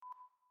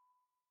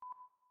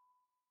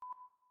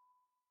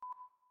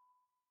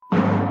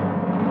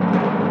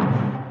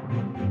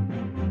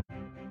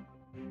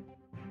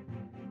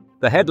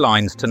The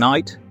headlines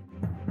tonight.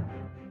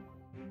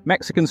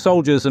 Mexican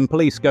soldiers and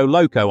police go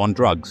loco on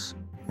drugs.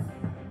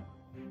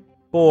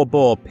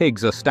 Boer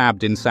pigs are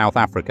stabbed in South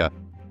Africa.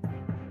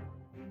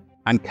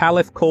 And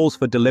Caliph calls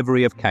for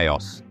delivery of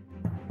chaos.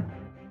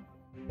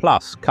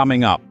 Plus,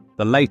 coming up,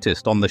 the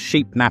latest on the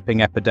sheep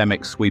napping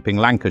epidemic sweeping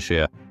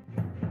Lancashire.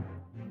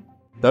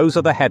 Those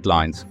are the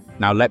headlines.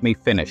 Now let me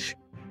finish.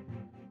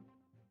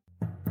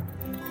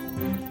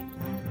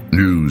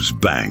 News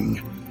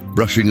bang,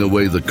 brushing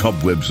away the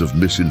cobwebs of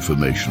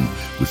misinformation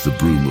with the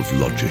broom of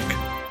logic.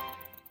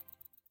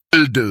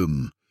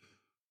 Doom.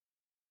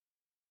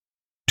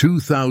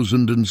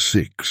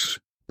 2006.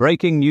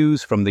 Breaking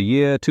news from the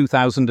year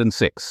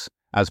 2006,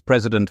 as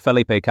President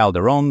Felipe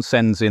Calderón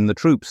sends in the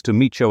troops to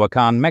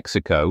Michoacán,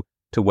 Mexico,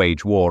 to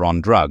wage war on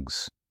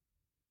drugs.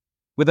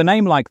 With a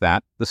name like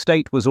that, the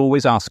state was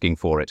always asking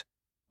for it.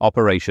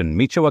 Operation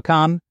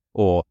Michoacán,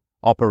 or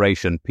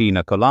Operation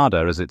Pina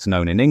Colada as it's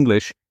known in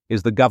English,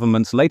 is the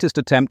government's latest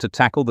attempt to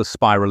tackle the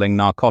spiraling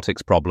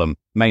narcotics problem,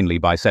 mainly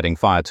by setting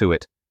fire to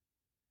it.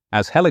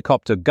 As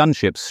helicopter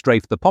gunships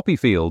strafed the poppy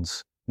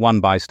fields,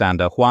 one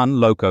bystander, Juan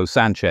Loco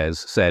Sanchez,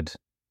 said,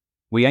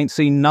 "We ain't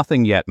seen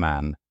nothing yet,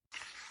 man."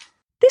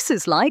 This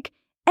is like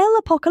El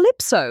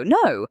Apocalypso,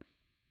 no?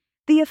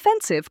 The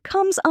offensive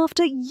comes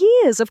after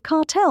years of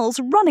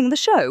cartels running the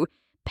show,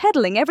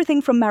 peddling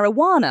everything from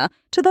marijuana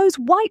to those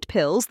white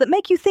pills that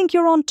make you think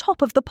you're on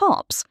top of the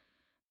pops.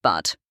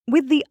 But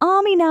with the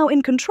army now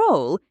in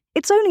control,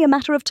 it's only a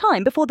matter of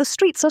time before the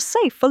streets are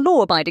safe for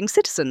law-abiding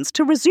citizens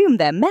to resume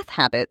their meth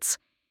habits.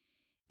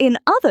 In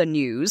other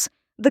news,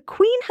 the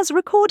Queen has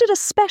recorded a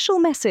special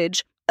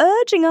message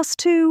urging us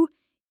to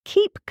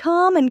keep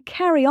calm and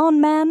carry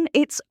on, man.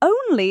 It's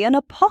only an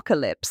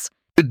apocalypse.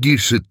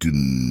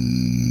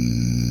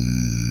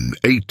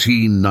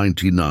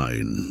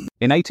 1899.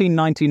 In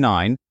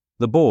 1899,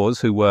 the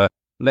Boers, who were,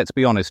 let's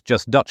be honest,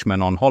 just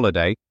Dutchmen on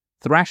holiday,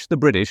 thrashed the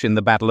British in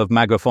the Battle of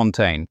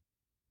Magersfontein.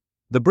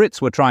 The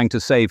Brits were trying to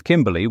save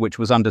Kimberley, which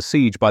was under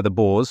siege by the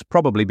Boers,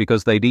 probably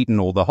because they'd eaten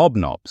all the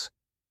hobnobs.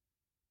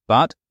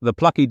 But the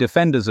plucky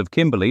defenders of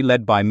Kimberley,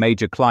 led by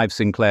Major Clive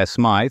Sinclair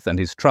Smythe and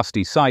his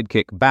trusty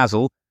sidekick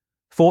Basil,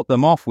 fought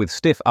them off with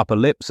stiff upper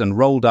lips and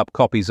rolled-up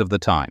copies of the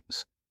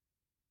Times.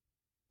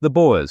 The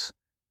Boers,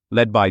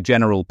 led by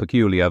General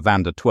Peculiar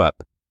van der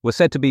Twerp, were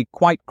said to be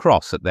quite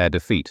cross at their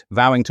defeat,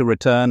 vowing to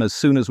return as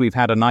soon as we've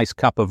had a nice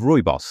cup of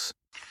rooibos.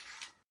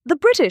 The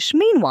British,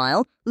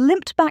 meanwhile,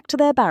 limped back to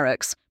their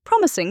barracks,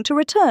 promising to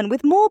return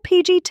with more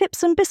PG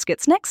tips and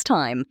biscuits next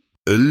time.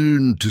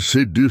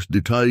 Baghdad,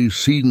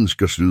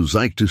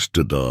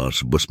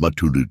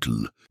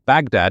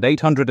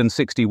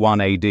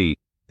 861 AD. The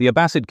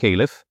Abbasid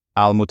Caliph,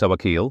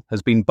 al-Mutawakkil,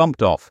 has been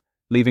bumped off,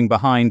 leaving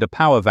behind a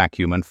power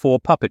vacuum and 4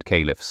 puppet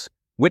caliphs.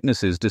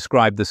 Witnesses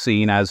describe the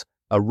scene as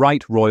a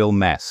right royal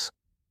mess.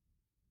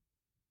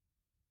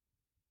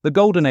 The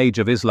golden age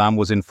of Islam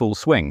was in full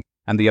swing,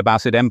 and the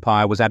Abbasid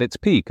Empire was at its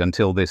peak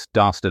until this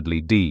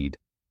dastardly deed.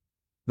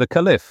 The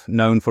Caliph,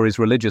 known for his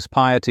religious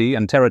piety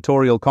and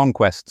territorial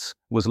conquests,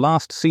 was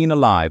last seen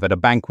alive at a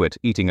banquet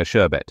eating a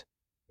sherbet.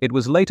 It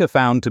was later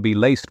found to be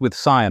laced with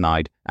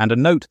cyanide and a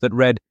note that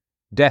read,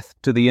 "Death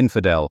to the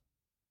infidel.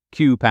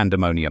 Cue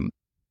pandemonium."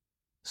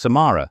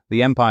 Samarra,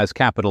 the empire's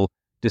capital,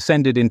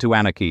 descended into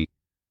anarchy.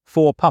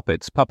 4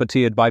 puppets,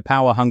 puppeteered by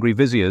power-hungry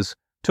viziers,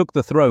 took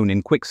the throne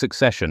in quick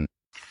succession.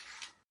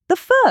 The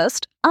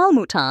first,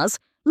 Al-Mutaz,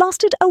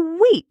 lasted a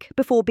week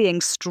before being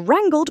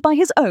strangled by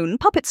his own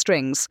puppet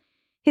strings.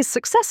 His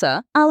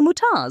successor,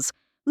 Al-Mutaz,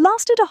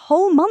 lasted a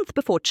whole month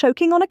before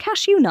choking on a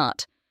cashew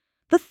nut.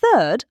 The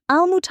third,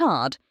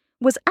 Al-Mutad,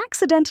 was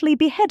accidentally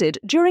beheaded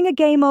during a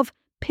game of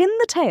pin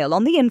the tail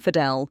on the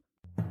infidel.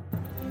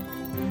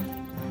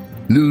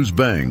 News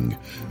bang,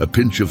 a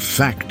pinch of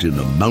fact in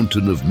a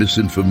mountain of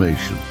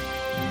misinformation.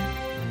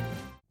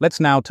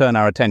 Let's now turn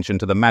our attention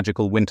to the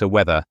magical winter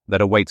weather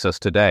that awaits us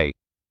today.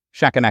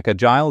 Shakanaka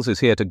Giles is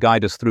here to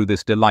guide us through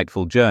this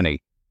delightful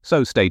journey,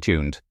 so stay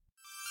tuned.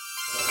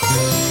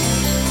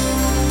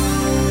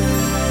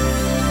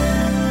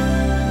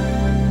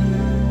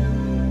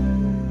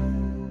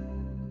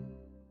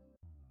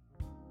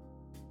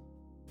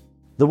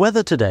 The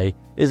weather today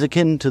is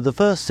akin to the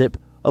first sip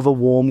of a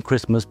warm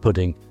Christmas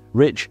pudding,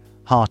 rich,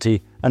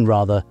 hearty and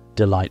rather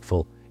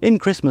delightful. In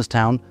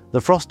Christmastown,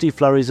 the frosty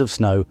flurries of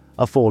snow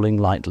are falling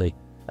lightly,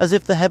 as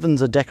if the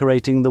heavens are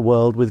decorating the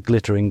world with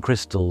glittering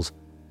crystals.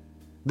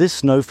 This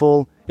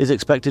snowfall is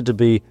expected to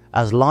be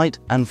as light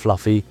and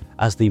fluffy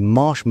as the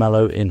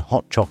marshmallow in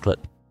hot chocolate.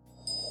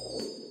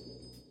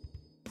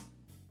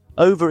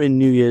 Over in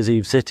New Year's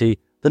Eve City,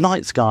 the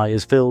night sky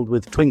is filled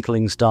with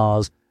twinkling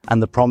stars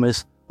and the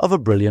promise of a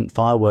brilliant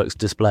fireworks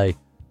display.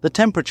 The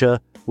temperature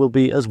will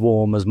be as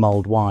warm as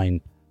mulled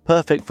wine,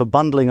 perfect for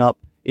bundling up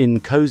in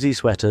cozy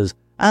sweaters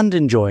and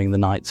enjoying the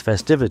night's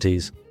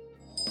festivities.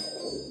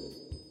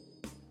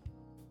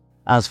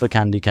 As for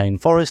Candy Cane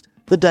Forest,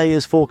 the day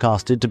is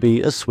forecasted to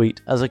be as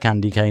sweet as a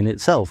candy cane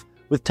itself,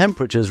 with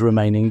temperatures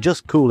remaining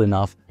just cool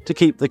enough to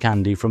keep the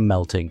candy from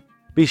melting.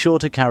 Be sure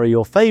to carry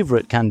your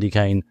favourite candy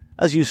cane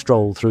as you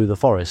stroll through the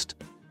forest.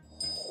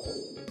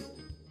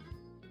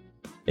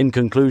 In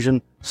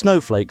conclusion,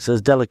 snowflakes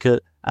as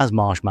delicate as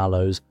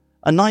marshmallows,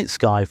 a night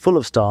sky full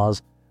of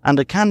stars, and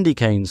a candy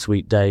cane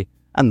sweet day,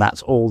 and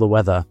that's all the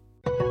weather.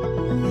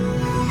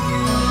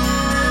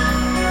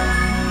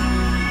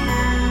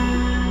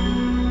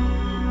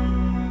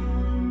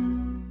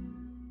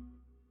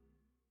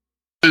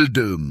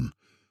 Eldom.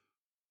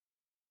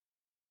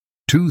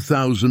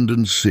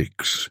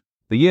 2006.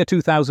 The year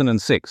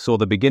 2006 saw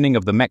the beginning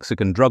of the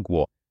Mexican drug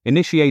war,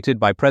 initiated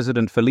by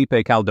President Felipe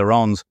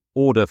Calderón's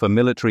order for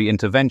military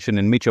intervention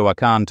in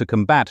Michoacán to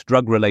combat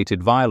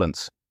drug-related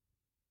violence.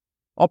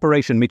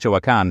 Operation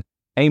Michoacán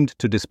aimed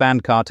to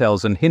disband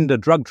cartels and hinder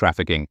drug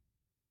trafficking.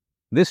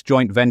 This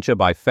joint venture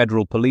by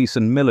federal police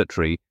and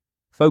military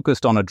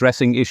focused on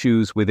addressing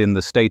issues within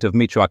the state of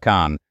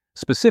Michoacán,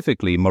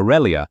 specifically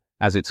Morelia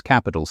as its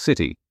capital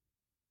city.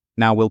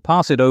 Now we'll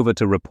pass it over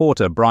to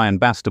reporter Brian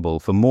Bastable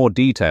for more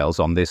details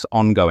on this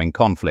ongoing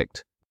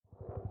conflict.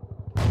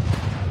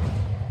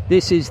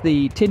 This is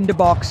the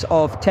tinderbox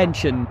of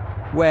tension,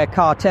 where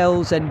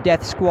cartels and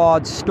death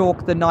squads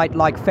stalk the night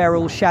like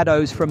feral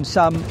shadows from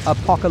some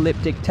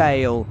apocalyptic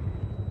tale.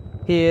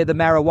 Here the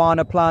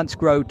marijuana plants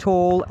grow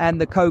tall and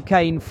the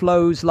cocaine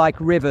flows like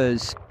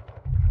rivers.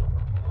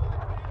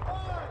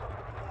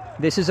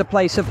 This is a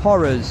place of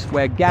horrors,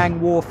 where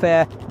gang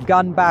warfare,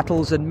 gun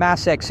battles and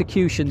mass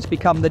executions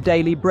become the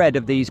daily bread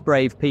of these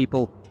brave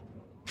people.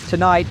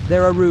 Tonight,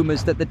 there are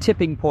rumors that the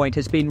tipping point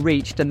has been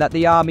reached and that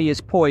the army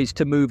is poised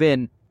to move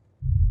in.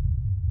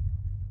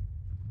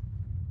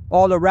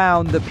 All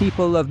around, the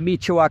people of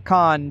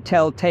Michoacán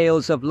tell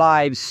tales of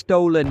lives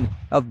stolen,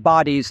 of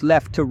bodies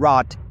left to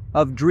rot,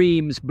 of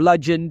dreams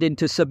bludgeoned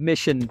into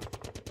submission.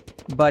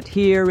 But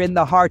here in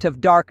the heart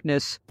of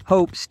darkness,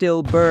 hope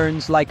still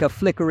burns like a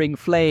flickering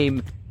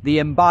flame, the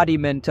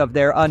embodiment of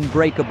their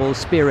unbreakable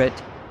spirit.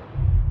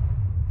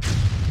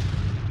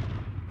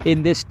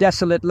 In this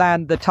desolate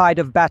land, the tide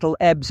of battle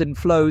ebbs and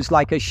flows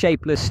like a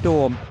shapeless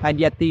storm,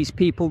 and yet these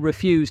people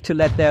refuse to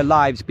let their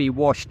lives be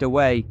washed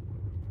away.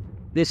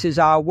 This is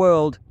our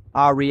world,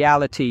 our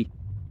reality.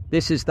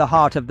 This is the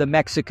heart of the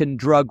Mexican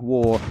drug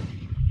war.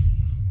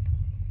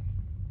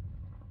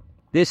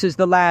 This is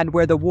the land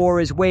where the war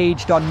is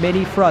waged on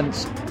many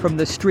fronts, from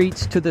the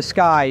streets to the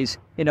skies,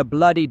 in a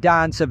bloody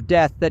dance of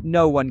death that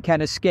no one can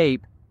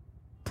escape.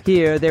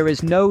 Here there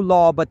is no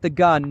law but the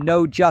gun,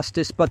 no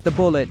justice but the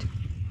bullet.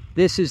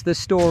 This is the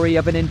story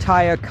of an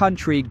entire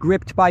country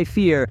gripped by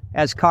fear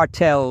as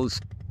cartels,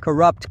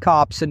 corrupt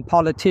cops and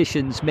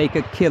politicians make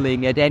a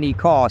killing at any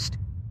cost.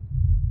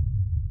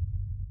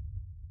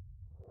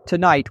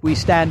 Tonight we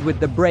stand with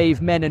the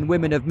brave men and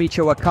women of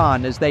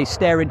Michoacán as they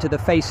stare into the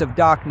face of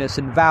darkness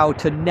and vow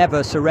to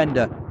never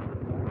surrender.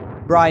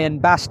 Brian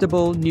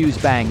Bastable,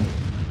 Newsbang.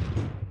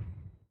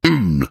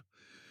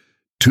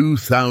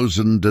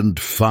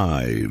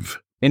 2005.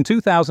 In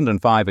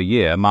 2005, a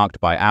year marked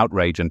by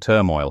outrage and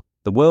turmoil,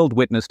 the world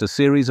witnessed a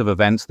series of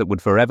events that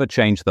would forever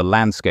change the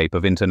landscape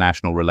of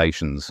international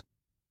relations.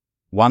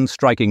 One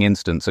striking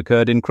instance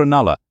occurred in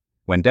Cronulla,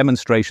 when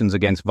demonstrations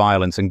against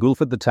violence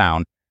engulfed the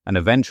town and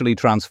eventually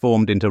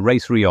transformed into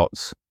race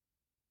riots.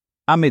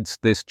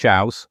 Amidst this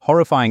chaos,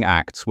 horrifying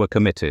acts were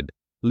committed,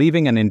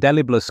 leaving an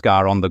indelible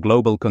scar on the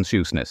global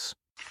consciousness.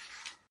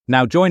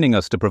 Now joining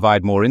us to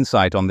provide more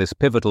insight on this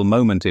pivotal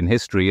moment in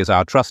history is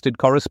our trusted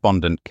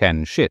correspondent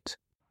Ken Schitt.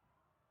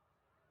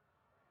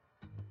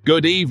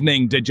 Good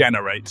evening,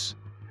 degenerates.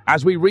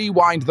 As we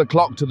rewind the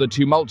clock to the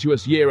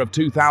tumultuous year of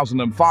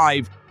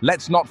 2005,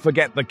 let's not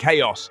forget the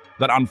chaos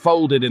that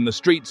unfolded in the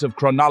streets of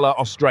Cronulla,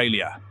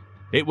 Australia.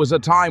 It was a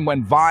time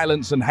when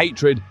violence and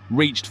hatred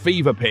reached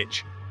fever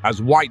pitch,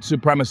 as white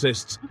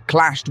supremacists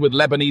clashed with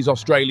Lebanese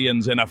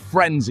Australians in a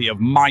frenzy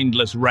of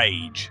mindless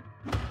rage.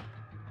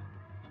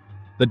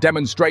 The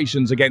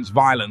demonstrations against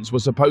violence were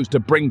supposed to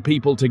bring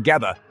people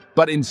together,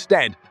 but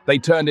instead they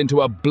turned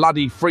into a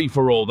bloody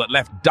free-for-all that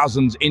left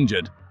dozens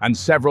injured and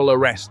several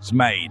arrests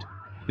made.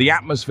 The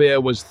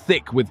atmosphere was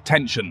thick with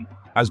tension,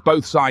 as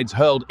both sides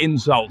hurled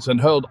insults and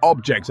hurled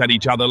objects at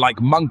each other like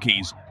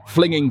monkeys,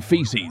 flinging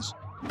feces.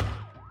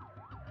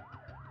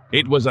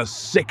 It was a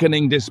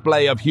sickening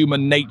display of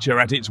human nature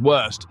at its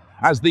worst,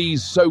 as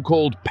these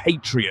so-called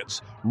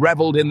patriots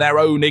reveled in their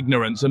own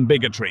ignorance and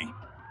bigotry.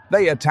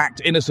 They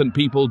attacked innocent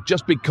people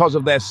just because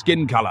of their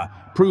skin color,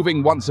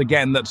 proving once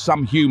again that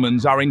some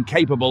humans are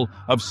incapable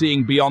of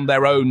seeing beyond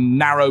their own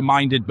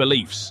narrow-minded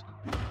beliefs.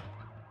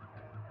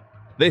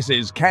 This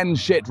is Ken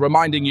Schitt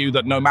reminding you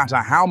that no matter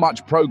how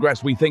much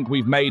progress we think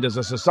we've made as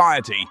a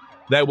society,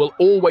 there will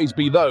always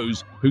be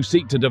those who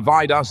seek to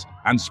divide us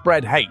and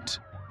spread hate.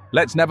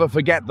 Let's never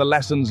forget the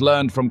lessons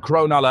learned from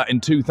Cronulla in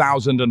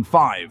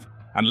 2005,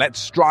 and let's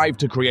strive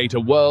to create a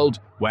world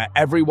where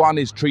everyone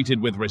is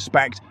treated with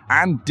respect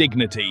and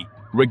dignity,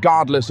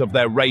 regardless of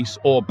their race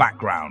or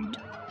background.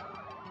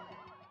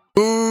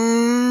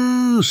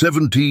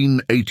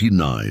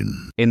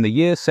 1789. In the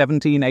year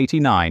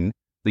 1789,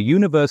 the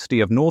University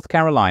of North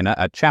Carolina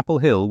at Chapel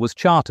Hill was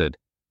chartered,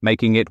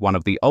 making it one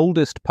of the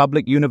oldest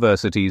public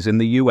universities in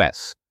the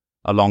U.S.,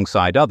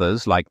 alongside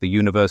others like the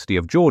University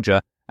of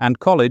Georgia and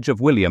College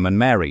of William and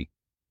Mary.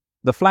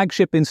 The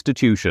flagship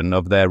institution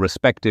of their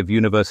respective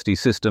university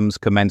systems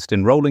commenced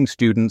enrolling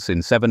students in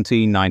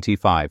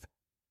 1795.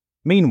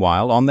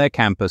 Meanwhile, on their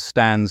campus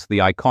stands the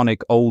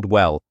iconic Old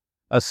Well,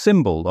 a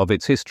symbol of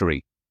its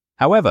history.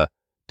 However,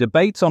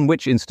 debates on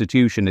which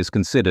institution is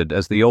considered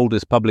as the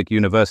oldest public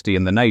university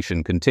in the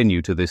nation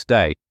continue to this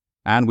day,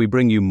 and we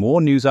bring you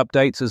more news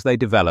updates as they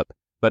develop.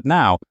 But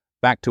now,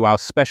 back to our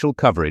special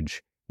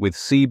coverage with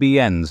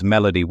CBN's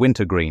Melody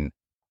Wintergreen.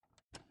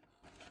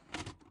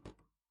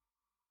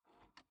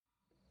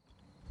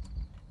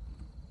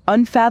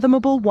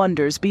 Unfathomable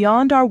wonders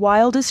beyond our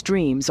wildest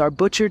dreams are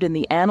butchered in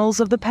the annals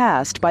of the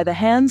past by the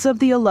hands of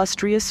the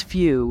illustrious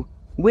few.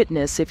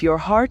 Witness, if your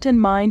heart and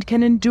mind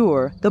can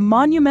endure, the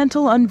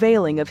monumental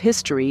unveiling of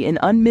history in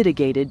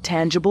unmitigated,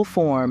 tangible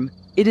form.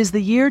 It is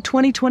the year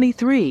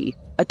 2023,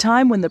 a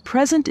time when the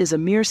present is a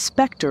mere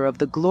specter of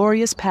the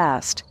glorious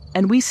past,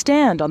 and we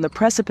stand on the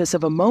precipice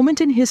of a moment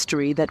in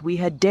history that we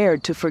had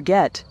dared to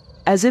forget.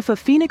 As if a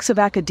phoenix of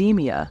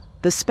academia,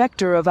 the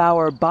specter of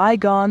our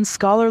bygone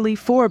scholarly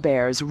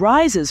forebears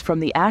rises from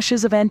the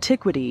ashes of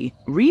antiquity,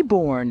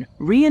 reborn,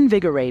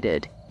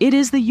 reinvigorated. It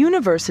is the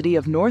University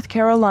of North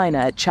Carolina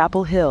at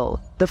Chapel Hill,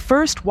 the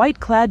first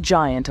white-clad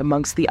giant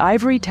amongst the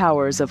ivory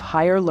towers of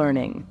higher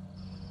learning.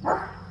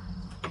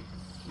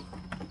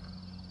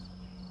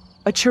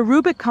 A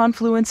cherubic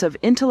confluence of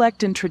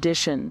intellect and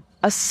tradition,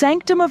 a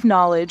sanctum of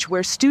knowledge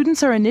where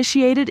students are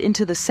initiated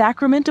into the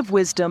sacrament of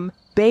wisdom,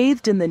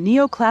 bathed in the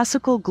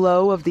neoclassical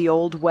glow of the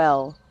Old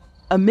Well.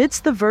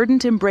 Amidst the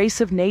verdant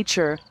embrace of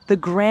nature, the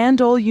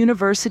grand old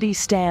university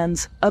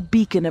stands, a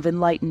beacon of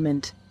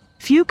enlightenment.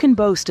 Few can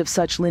boast of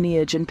such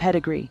lineage and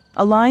pedigree,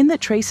 a line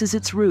that traces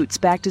its roots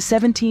back to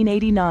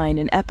 1789,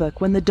 an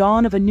epoch when the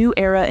dawn of a new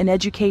era in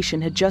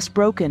education had just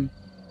broken.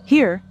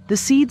 Here, the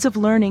seeds of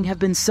learning have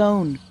been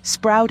sown,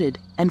 sprouted,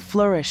 and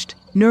flourished,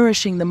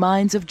 nourishing the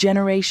minds of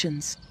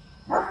generations.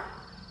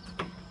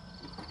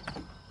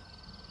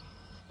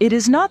 It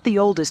is not the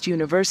oldest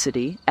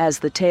university, as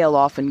the tale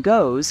often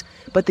goes,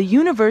 but the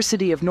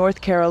University of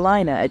North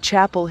Carolina at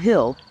Chapel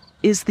Hill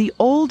is the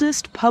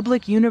oldest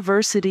public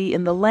university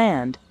in the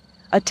land,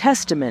 a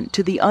testament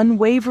to the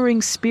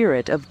unwavering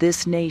spirit of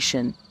this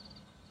nation.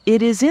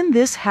 It is in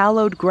this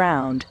hallowed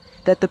ground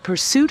that the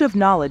pursuit of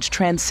knowledge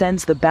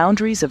transcends the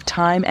boundaries of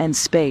time and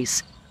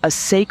space, a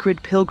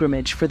sacred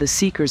pilgrimage for the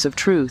seekers of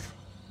truth.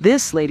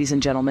 This, ladies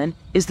and gentlemen,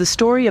 is the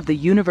story of the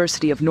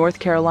University of North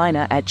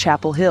Carolina at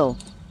Chapel Hill,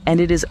 and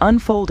it is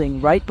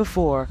unfolding right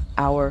before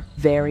our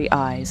very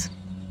eyes.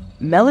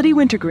 Melody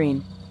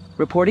Wintergreen,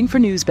 reporting for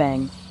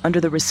Newsbang,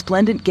 under the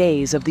resplendent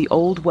gaze of the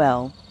Old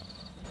Well.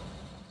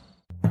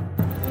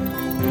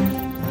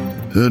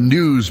 A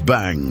news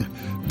bang,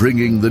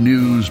 bringing the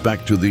news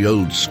back to the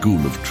old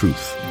school of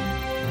truth.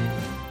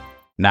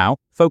 Now,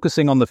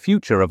 focusing on the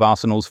future of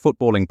Arsenal's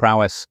footballing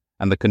prowess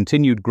and the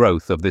continued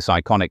growth of this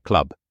iconic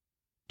club.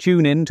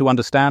 Tune in to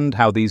understand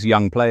how these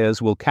young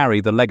players will carry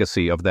the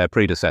legacy of their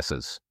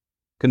predecessors.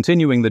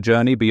 Continuing the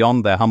journey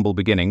beyond their humble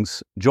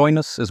beginnings, join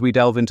us as we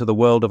delve into the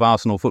world of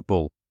Arsenal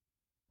football.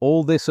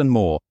 All this and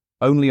more,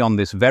 only on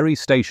this very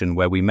station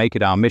where we make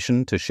it our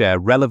mission to share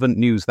relevant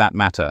news that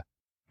matter.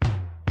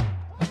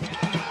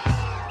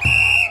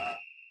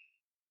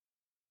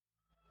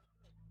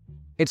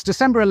 It's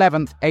December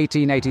 11th,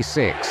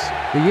 1886,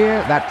 the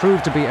year that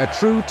proved to be a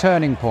true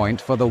turning point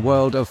for the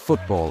world of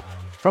football.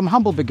 From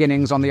humble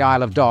beginnings on the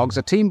Isle of Dogs,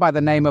 a team by the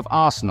name of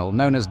Arsenal,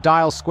 known as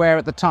Dial Square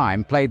at the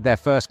time, played their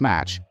first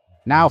match.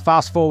 Now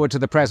fast forward to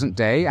the present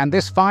day, and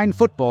this fine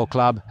football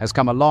club has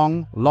come a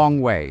long, long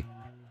way.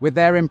 With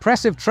their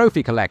impressive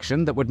trophy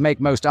collection that would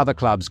make most other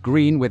clubs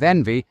green with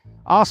envy,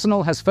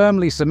 Arsenal has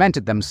firmly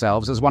cemented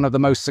themselves as one of the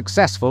most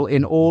successful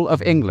in all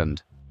of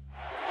England.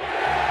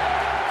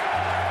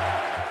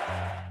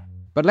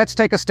 But let's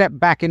take a step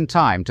back in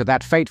time to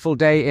that fateful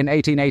day in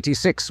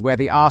 1886 where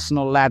the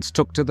Arsenal lads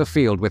took to the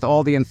field with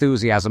all the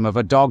enthusiasm of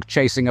a dog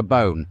chasing a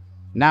bone.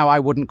 Now I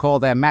wouldn't call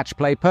their match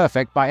play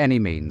perfect by any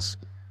means.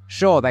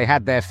 Sure, they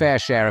had their fair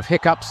share of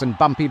hiccups and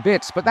bumpy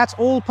bits, but that's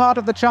all part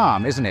of the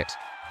charm, isn't it?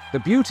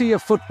 The beauty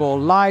of football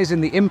lies in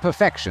the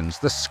imperfections,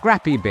 the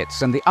scrappy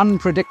bits, and the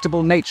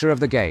unpredictable nature of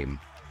the game.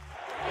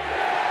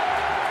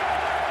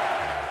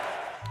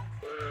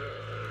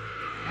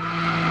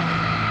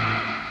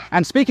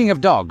 And speaking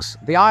of dogs,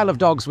 the Isle of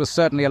Dogs was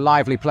certainly a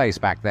lively place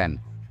back then.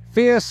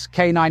 Fierce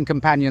canine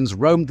companions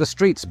roamed the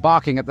streets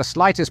barking at the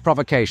slightest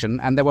provocation,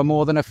 and there were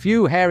more than a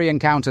few hairy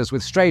encounters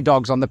with stray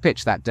dogs on the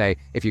pitch that day,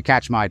 if you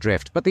catch my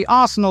drift. But the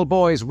Arsenal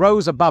boys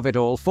rose above it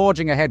all,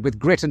 forging ahead with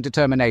grit and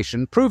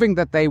determination, proving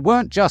that they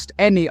weren't just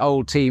any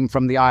old team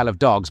from the Isle of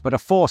Dogs, but a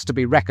force to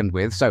be reckoned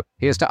with. So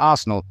here's to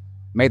Arsenal.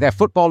 May their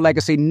football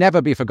legacy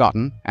never be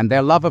forgotten, and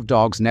their love of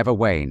dogs never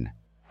wane.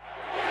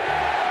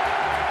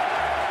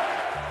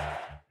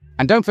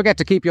 And don't forget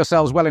to keep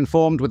yourselves well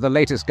informed with the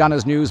latest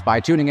Gunners news by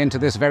tuning into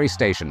this very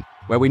station,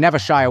 where we never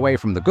shy away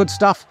from the good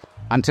stuff.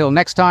 Until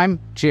next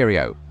time,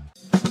 cheerio.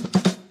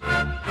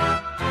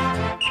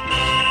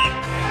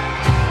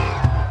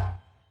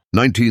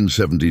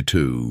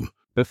 1972.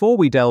 Before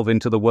we delve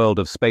into the world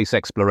of space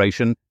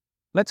exploration,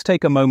 let's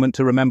take a moment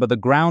to remember the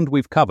ground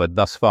we've covered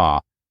thus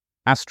far.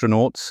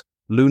 Astronauts,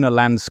 lunar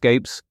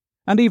landscapes,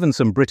 and even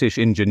some British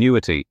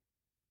ingenuity.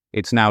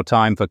 It's now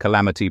time for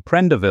Calamity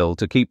Prenderville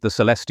to keep the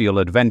celestial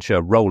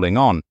adventure rolling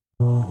on.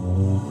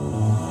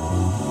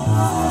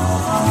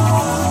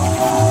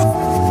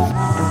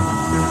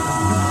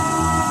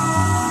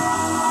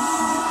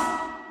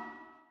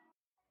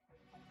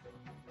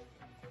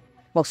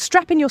 Well,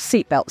 strap in your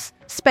seatbelts,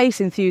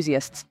 space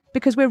enthusiasts,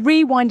 because we're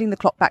rewinding the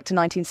clock back to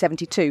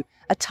 1972,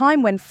 a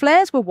time when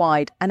flares were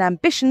wide and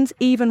ambitions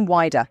even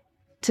wider.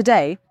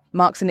 Today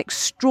marks an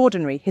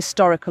extraordinary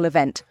historical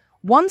event.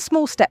 One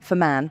small step for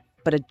man,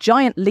 but a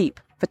giant leap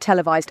for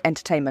televised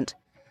entertainment.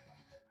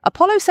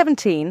 Apollo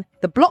 17,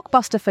 the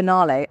blockbuster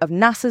finale of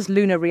NASA's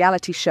lunar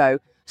reality show,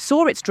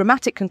 saw its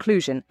dramatic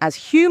conclusion as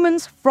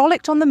humans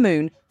frolicked on the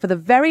moon for the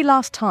very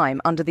last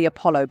time under the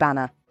Apollo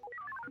banner.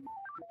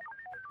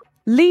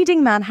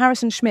 Leading man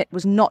Harrison Schmitt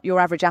was not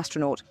your average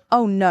astronaut.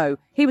 Oh no,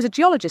 he was a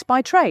geologist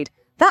by trade.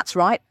 That's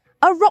right,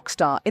 a rock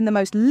star in the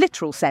most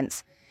literal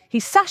sense. He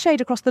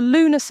sashayed across the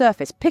lunar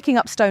surface, picking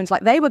up stones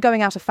like they were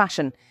going out of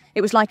fashion.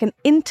 It was like an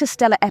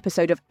interstellar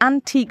episode of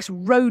Antiques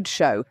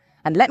Roadshow.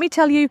 And let me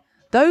tell you,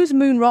 those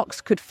moon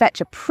rocks could fetch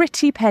a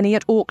pretty penny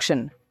at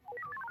auction.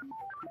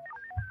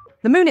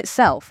 The moon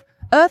itself,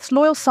 Earth's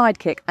loyal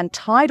sidekick and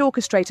tide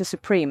orchestrator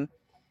supreme.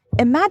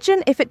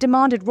 Imagine if it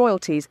demanded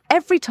royalties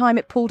every time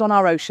it pulled on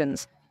our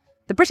oceans.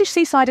 The British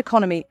seaside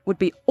economy would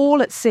be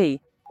all at sea.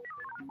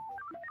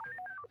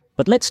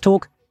 But let's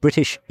talk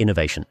British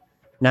innovation.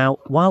 Now,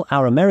 while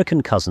our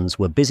American cousins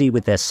were busy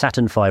with their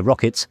Saturn V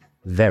rockets,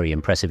 very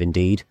impressive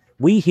indeed,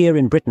 we here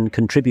in Britain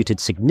contributed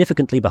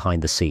significantly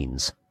behind the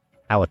scenes.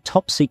 Our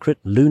top-secret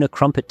lunar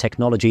crumpet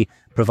technology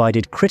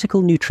provided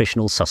critical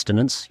nutritional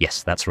sustenance,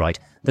 yes, that's right,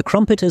 the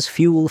crumpet as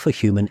fuel for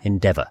human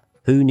endeavour.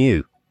 Who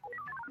knew?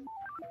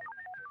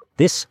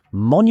 This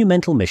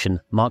monumental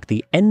mission marked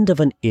the end of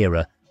an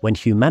era when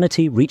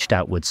humanity reached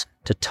outwards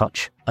to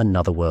touch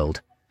another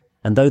world.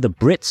 And though the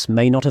Brits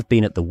may not have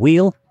been at the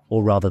wheel,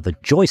 or rather the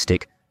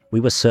joystick, we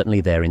were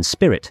certainly there in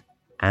spirit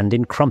and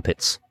in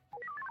crumpets.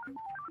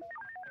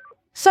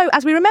 So,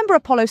 as we remember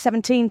Apollo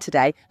 17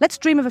 today, let's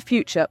dream of a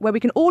future where we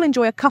can all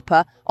enjoy a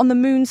cuppa on the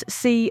moon's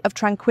sea of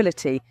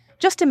tranquility.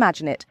 Just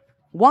imagine it.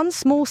 One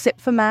small sip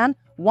for man,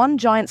 one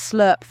giant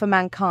slurp for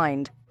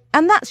mankind.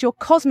 And that's your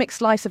cosmic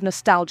slice of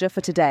nostalgia for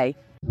today.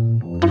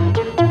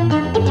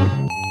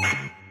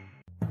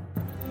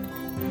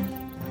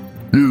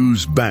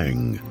 News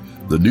Bang.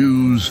 The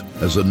news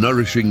as a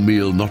nourishing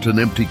meal, not an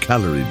empty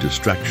calorie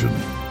distraction.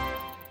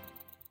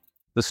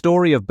 The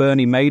story of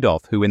Bernie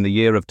Madoff, who in the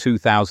year of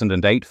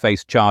 2008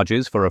 faced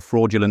charges for a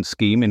fraudulent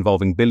scheme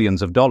involving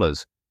billions of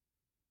dollars.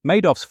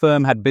 Madoff's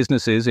firm had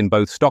businesses in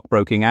both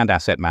stockbroking and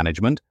asset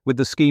management, with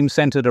the scheme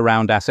centered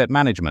around asset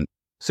management.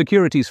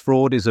 Securities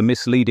fraud is a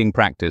misleading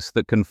practice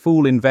that can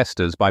fool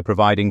investors by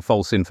providing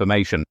false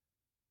information.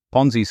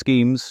 Ponzi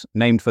schemes,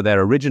 named for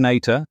their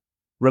originator,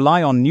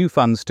 rely on new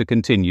funds to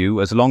continue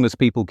as long as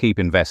people keep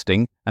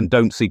investing and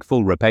don't seek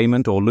full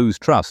repayment or lose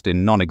trust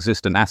in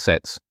non-existent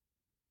assets.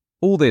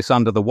 All this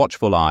under the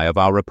watchful eye of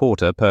our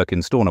reporter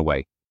Perkin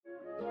Stornoway.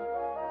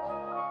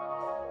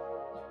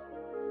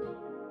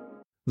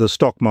 The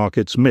stock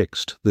market's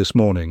mixed this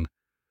morning.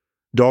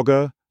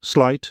 Dogger,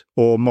 slight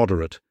or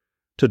moderate.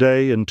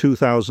 Today in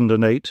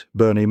 2008,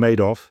 Bernie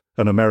Madoff,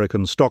 an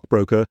American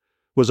stockbroker,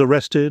 was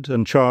arrested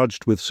and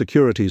charged with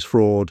securities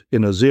fraud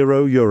in a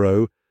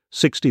 €0,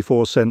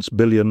 64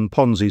 billion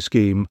Ponzi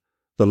scheme,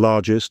 the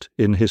largest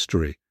in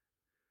history.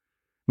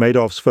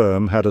 Madoff's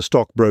firm had a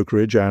stock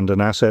brokerage and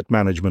an asset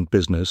management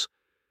business,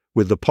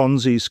 with the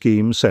Ponzi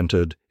scheme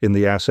centered in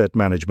the asset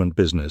management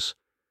business.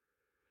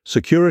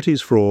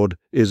 Securities fraud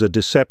is a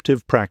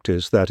deceptive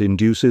practice that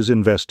induces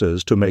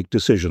investors to make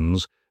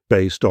decisions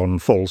based on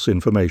false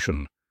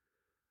information.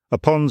 A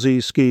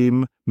Ponzi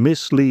scheme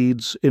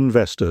misleads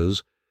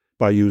investors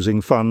by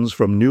using funds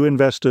from new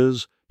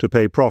investors to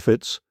pay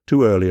profits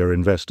to earlier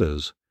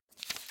investors.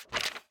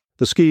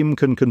 The scheme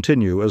can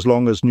continue as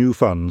long as new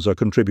funds are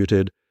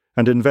contributed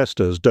and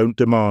investors don't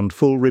demand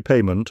full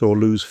repayment or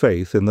lose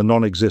faith in the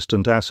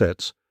non-existent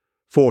assets.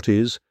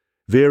 40s,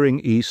 veering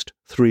east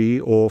 3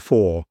 or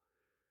 4.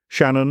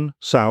 Shannon,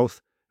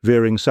 south,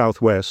 veering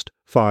southwest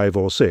 5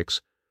 or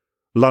 6.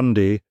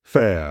 Lundy,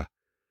 fair.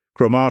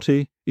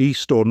 Cromarty,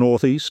 east or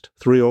northeast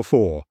 3 or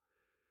 4.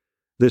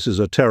 This is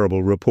a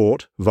terrible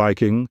report,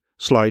 Viking,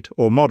 slight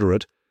or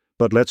moderate,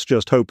 but let's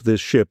just hope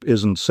this ship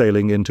isn't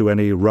sailing into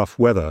any rough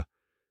weather.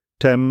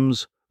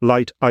 Thames,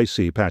 light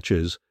icy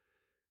patches.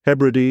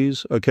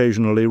 Hebrides,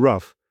 occasionally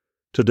rough.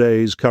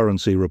 Today's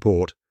currency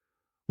report.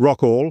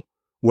 Rockall,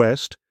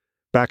 west,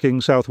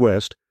 backing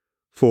southwest,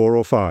 4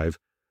 or 5.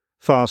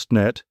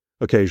 Fastnet,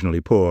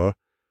 occasionally poor.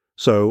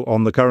 So,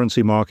 on the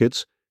currency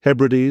markets,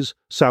 Hebrides,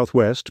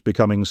 southwest,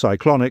 becoming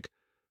cyclonic,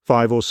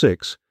 5 or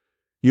 6.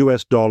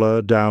 US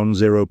dollar down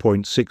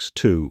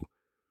 0.62.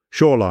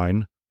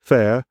 Shoreline,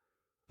 fair,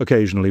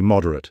 occasionally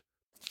moderate.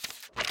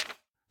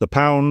 The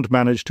pound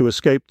managed to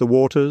escape the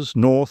waters,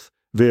 north,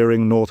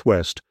 veering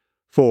northwest,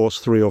 force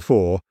 3 or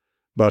 4,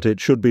 but it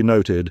should be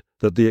noted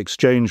that the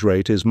exchange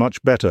rate is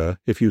much better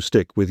if you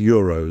stick with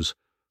euros,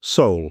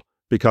 sol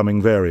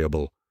becoming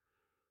variable.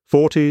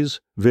 40s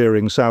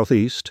veering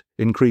southeast,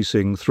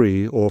 increasing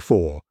 3 or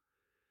 4.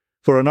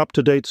 For an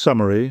up-to-date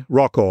summary,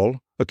 Rockall,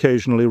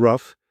 occasionally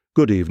rough,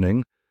 good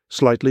evening,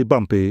 slightly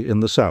bumpy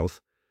in the south.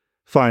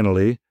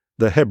 Finally,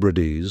 the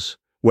Hebrides,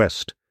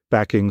 west,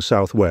 backing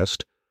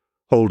southwest,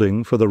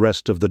 holding for the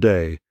rest of the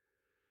day.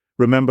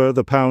 Remember,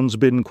 the pound's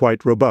been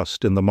quite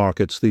robust in the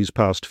markets these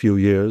past few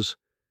years.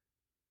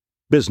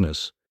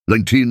 Business.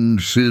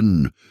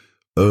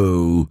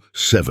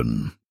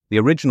 1907. The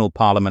original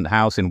Parliament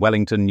House in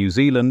Wellington, New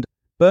Zealand,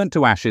 burnt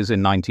to ashes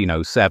in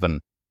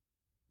 1907.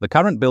 The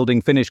current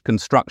building finished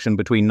construction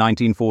between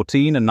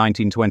 1914 and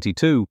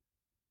 1922.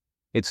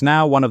 It's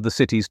now one of the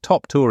city's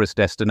top tourist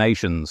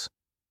destinations.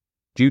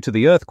 Due to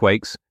the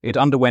earthquakes, it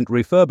underwent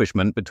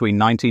refurbishment between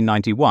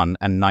 1991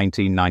 and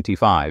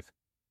 1995.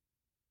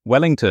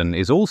 Wellington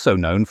is also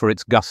known for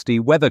its gusty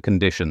weather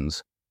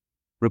conditions.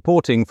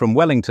 Reporting from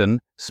Wellington,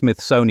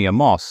 Smithsonia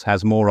Moss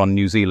has more on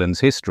New Zealand's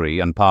history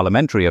and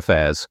parliamentary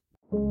affairs.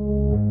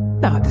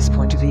 Now, at this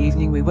point of the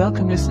evening, we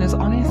welcome listeners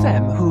on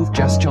FM who've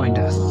just joined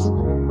us.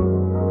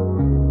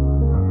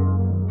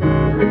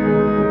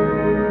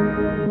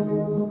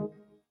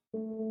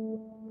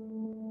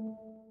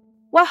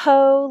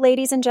 Whoa,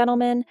 ladies and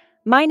gentlemen.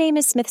 My name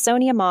is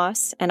Smithsonia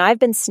Moss, and I've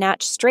been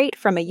snatched straight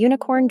from a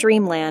unicorn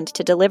dreamland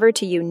to deliver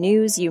to you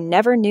news you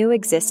never knew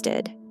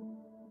existed.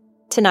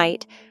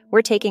 Tonight,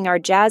 we're taking our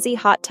jazzy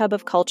hot tub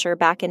of culture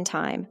back in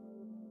time,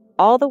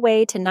 all the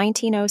way to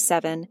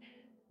 1907,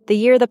 the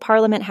year the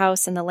Parliament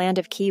House in the land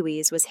of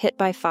Kiwis was hit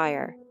by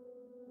fire.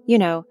 You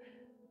know,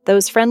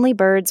 those friendly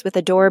birds with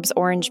adorbs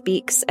orange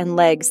beaks and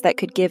legs that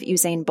could give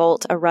Usain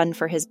Bolt a run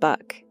for his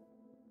buck.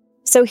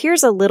 So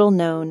here's a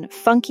little-known,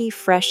 funky,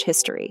 fresh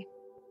history.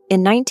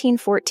 In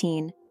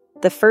 1914,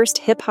 the first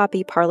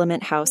hip-hoppy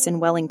Parliament House in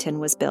Wellington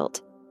was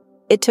built.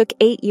 It took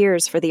 8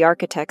 years for the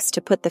architects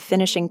to put the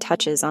finishing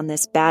touches on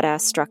this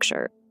badass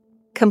structure,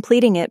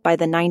 completing it by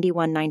the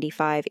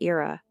 91-95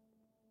 era.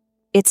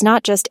 It's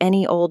not just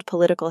any old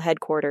political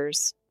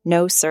headquarters.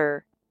 No,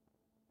 sir.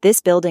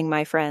 This building,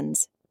 my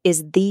friends,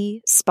 is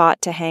the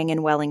spot to hang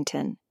in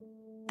Wellington,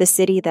 the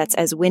city that's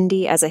as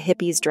windy as a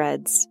hippie's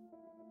dreads.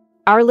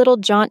 Our little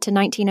jaunt to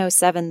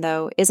 1907,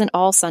 though, isn't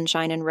all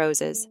sunshine and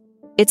roses.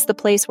 It's the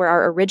place where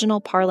our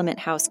original Parliament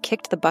House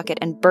kicked the bucket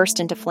and burst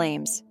into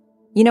flames.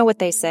 You know what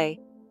they say,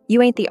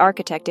 you ain't the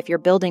architect if your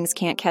buildings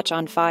can't catch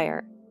on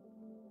fire.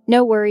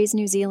 No worries,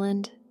 New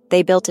Zealand.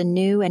 They built a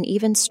new and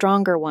even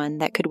stronger one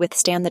that could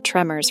withstand the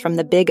tremors from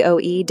the big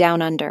OE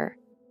down under.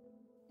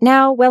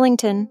 Now,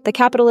 Wellington, the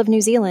capital of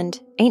New Zealand,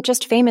 ain't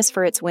just famous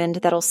for its wind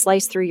that'll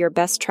slice through your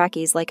best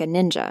trackies like a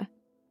ninja.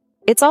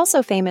 It's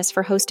also famous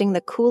for hosting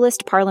the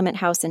coolest Parliament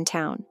House in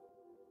town.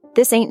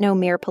 This ain't no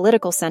mere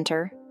political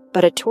center,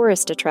 but a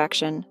tourist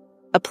attraction,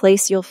 a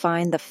place you'll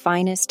find the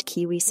finest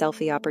Kiwi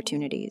selfie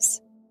opportunities.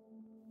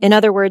 In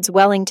other words,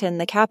 Wellington,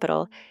 the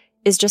capital,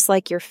 is just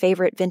like your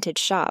favorite vintage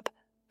shop,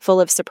 full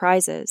of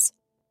surprises.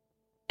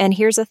 And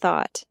here's a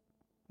thought.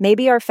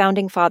 Maybe our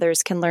founding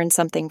fathers can learn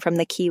something from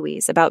the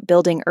Kiwis about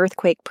building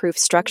earthquake-proof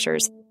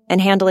structures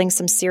and handling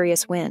some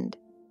serious wind.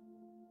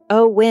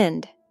 Oh,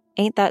 wind,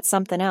 ain't that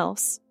something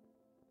else?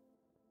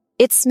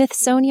 It's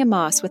Smithsonia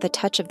Moss with a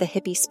touch of the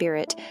hippie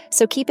spirit,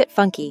 so keep it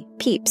funky,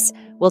 peeps.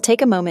 We'll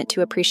take a moment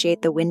to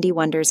appreciate the windy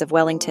wonders of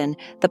Wellington,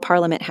 the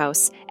Parliament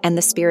House, and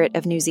the spirit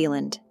of New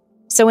Zealand.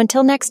 So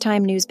until next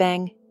time,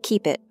 Newsbang,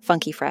 keep it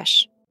funky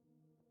fresh.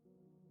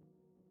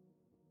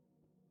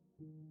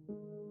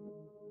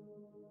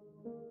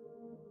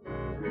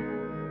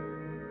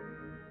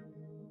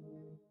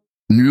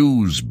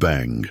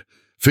 Newsbang.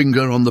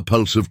 Finger on the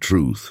pulse of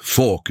truth,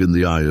 fork in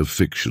the eye of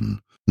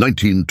fiction.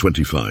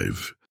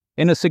 1925.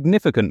 In a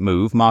significant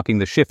move marking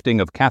the shifting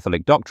of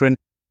Catholic doctrine,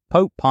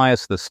 Pope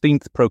Pius XV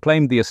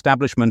proclaimed the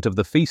establishment of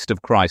the Feast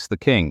of Christ the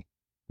King.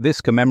 This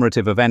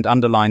commemorative event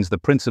underlines the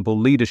principal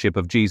leadership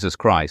of Jesus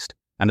Christ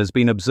and has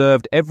been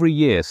observed every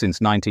year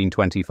since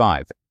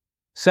 1925.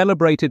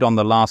 Celebrated on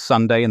the last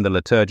Sunday in the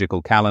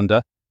liturgical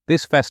calendar,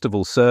 this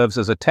festival serves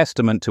as a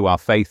testament to our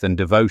faith and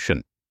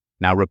devotion.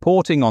 Now,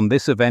 reporting on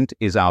this event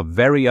is our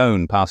very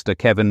own Pastor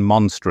Kevin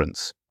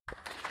Monstrance.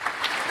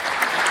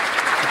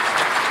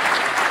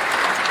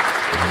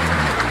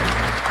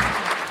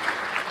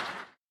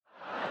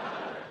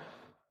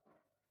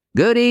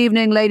 Good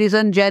evening, ladies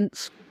and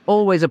gents.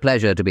 Always a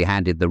pleasure to be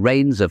handed the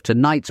reins of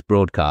tonight's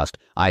broadcast.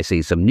 I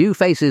see some new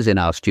faces in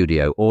our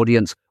studio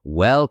audience.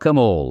 Welcome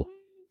all.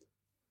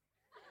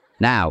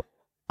 Now,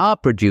 our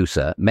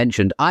producer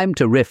mentioned I'm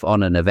to riff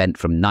on an event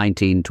from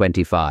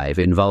 1925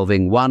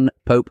 involving one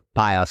Pope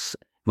Pius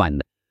I.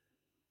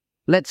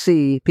 Let's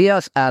see,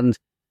 Pius, and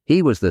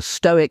he was the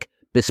stoic,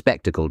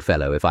 bespectacled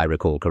fellow, if I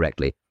recall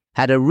correctly,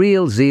 had a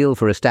real zeal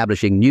for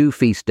establishing new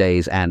feast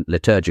days and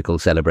liturgical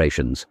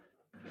celebrations.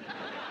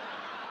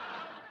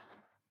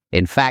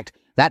 In fact,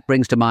 that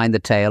brings to mind the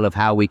tale of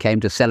how we came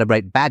to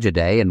celebrate Badger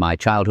Day in my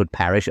childhood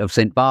parish of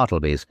St.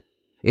 Bartleby's.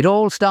 It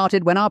all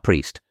started when our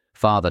priest,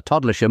 Father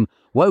Toddlesham,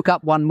 woke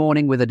up one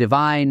morning with a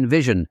divine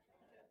vision.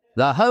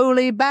 "The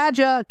holy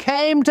badger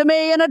came to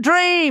me in a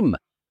dream,"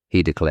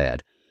 he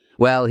declared.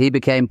 Well, he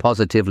became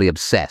positively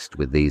obsessed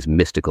with these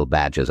mystical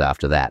badgers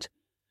after that.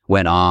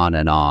 Went on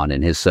and on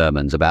in his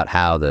sermons about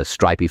how the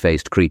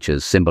stripy-faced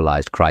creatures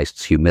symbolized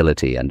Christ's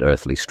humility and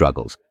earthly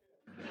struggles.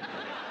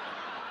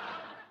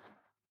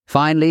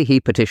 Finally, he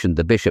petitioned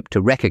the bishop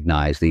to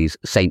recognize these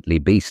saintly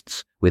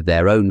beasts with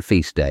their own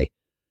feast day.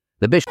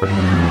 The bishop...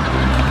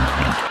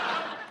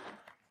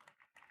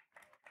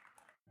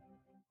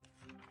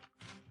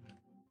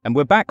 And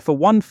we're back for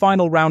one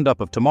final roundup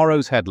of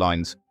tomorrow's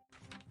headlines.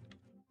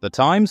 The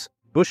Times,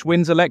 Bush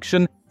wins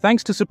election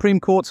thanks to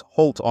Supreme Court's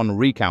halt on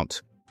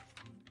recount.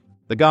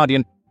 The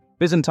Guardian,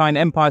 Byzantine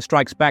Empire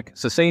strikes back,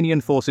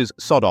 Sasanian forces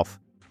sod off.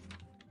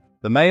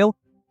 The Mail,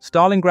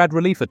 Stalingrad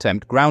relief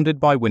attempt grounded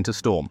by winter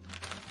storm.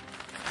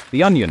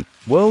 The Onion,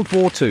 World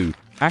War II,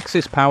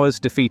 Axis powers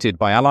defeated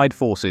by Allied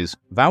forces,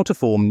 vow to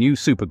form new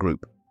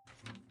supergroup.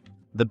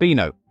 The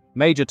Beano,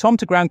 Major Tom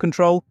to ground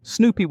control,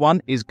 Snoopy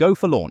 1 is go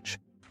for launch.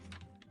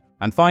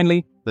 And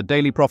finally, the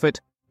Daily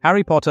Prophet,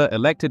 Harry Potter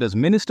elected as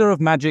Minister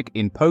of Magic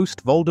in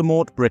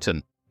post-Voldemort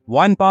Britain.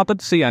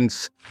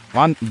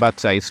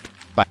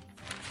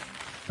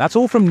 That's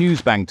all from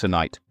Newsbang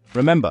tonight.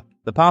 Remember,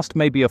 the past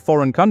may be a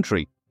foreign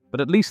country,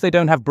 but at least they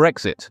don't have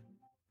Brexit.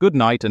 Good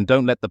night and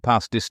don't let the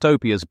past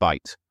dystopias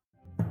bite.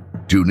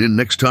 Tune in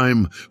next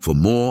time for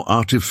more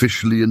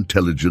artificially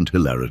intelligent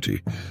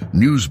hilarity.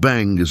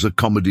 Newsbang is a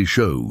comedy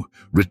show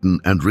written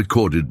and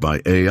recorded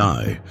by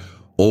AI.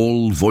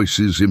 All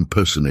voices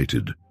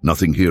impersonated.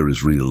 Nothing here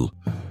is real.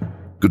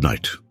 Good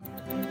night.